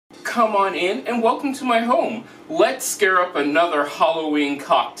come on in and welcome to my home. Let's scare up another Halloween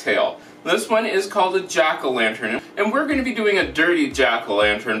cocktail. This one is called a jack-o'-lantern, and we're going to be doing a dirty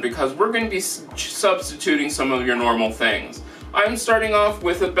jack-o'-lantern because we're going to be substituting some of your normal things. I'm starting off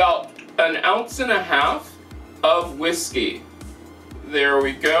with about 1.5 ounces of whiskey. There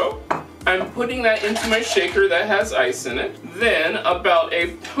we go. I'm putting that into my shaker that has ice in it. Then about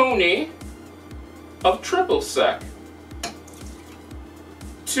a pony of triple sec.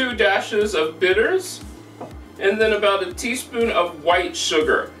 2 dashes of bitters, and then about a teaspoon of white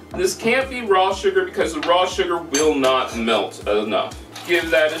sugar. This can't be raw sugar because the raw sugar will not melt enough. Give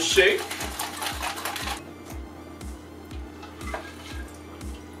that a shake.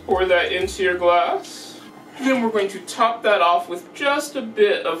 Pour that into your glass. Then we're going to top that off with just a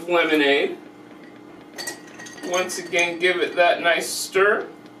bit of lemonade. Once again, give it that nice stir.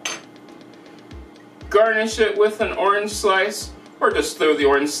 Garnish it with an orange slice, or just throw the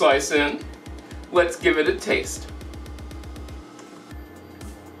orange slice in. Let's give it a taste.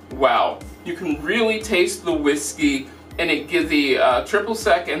 Wow, you can really taste the whiskey, and it gives the triple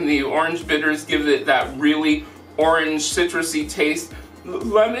sec and the orange bitters give it that really orange citrusy taste.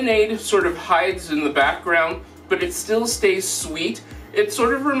 Lemonade sort of hides in the background, but it still stays sweet. It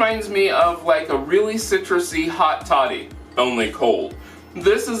sort of reminds me of like a really citrusy hot toddy, only cold.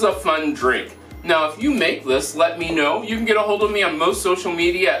 This is a fun drink. Now, if you make this, let me know. You can get a hold of me on most social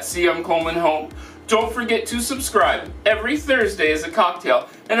media at cmcolemanhome. Don't forget to subscribe. Every Thursday is a cocktail,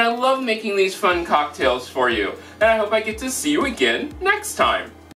 and I love making these fun cocktails for you. And I hope I get to see you again next time.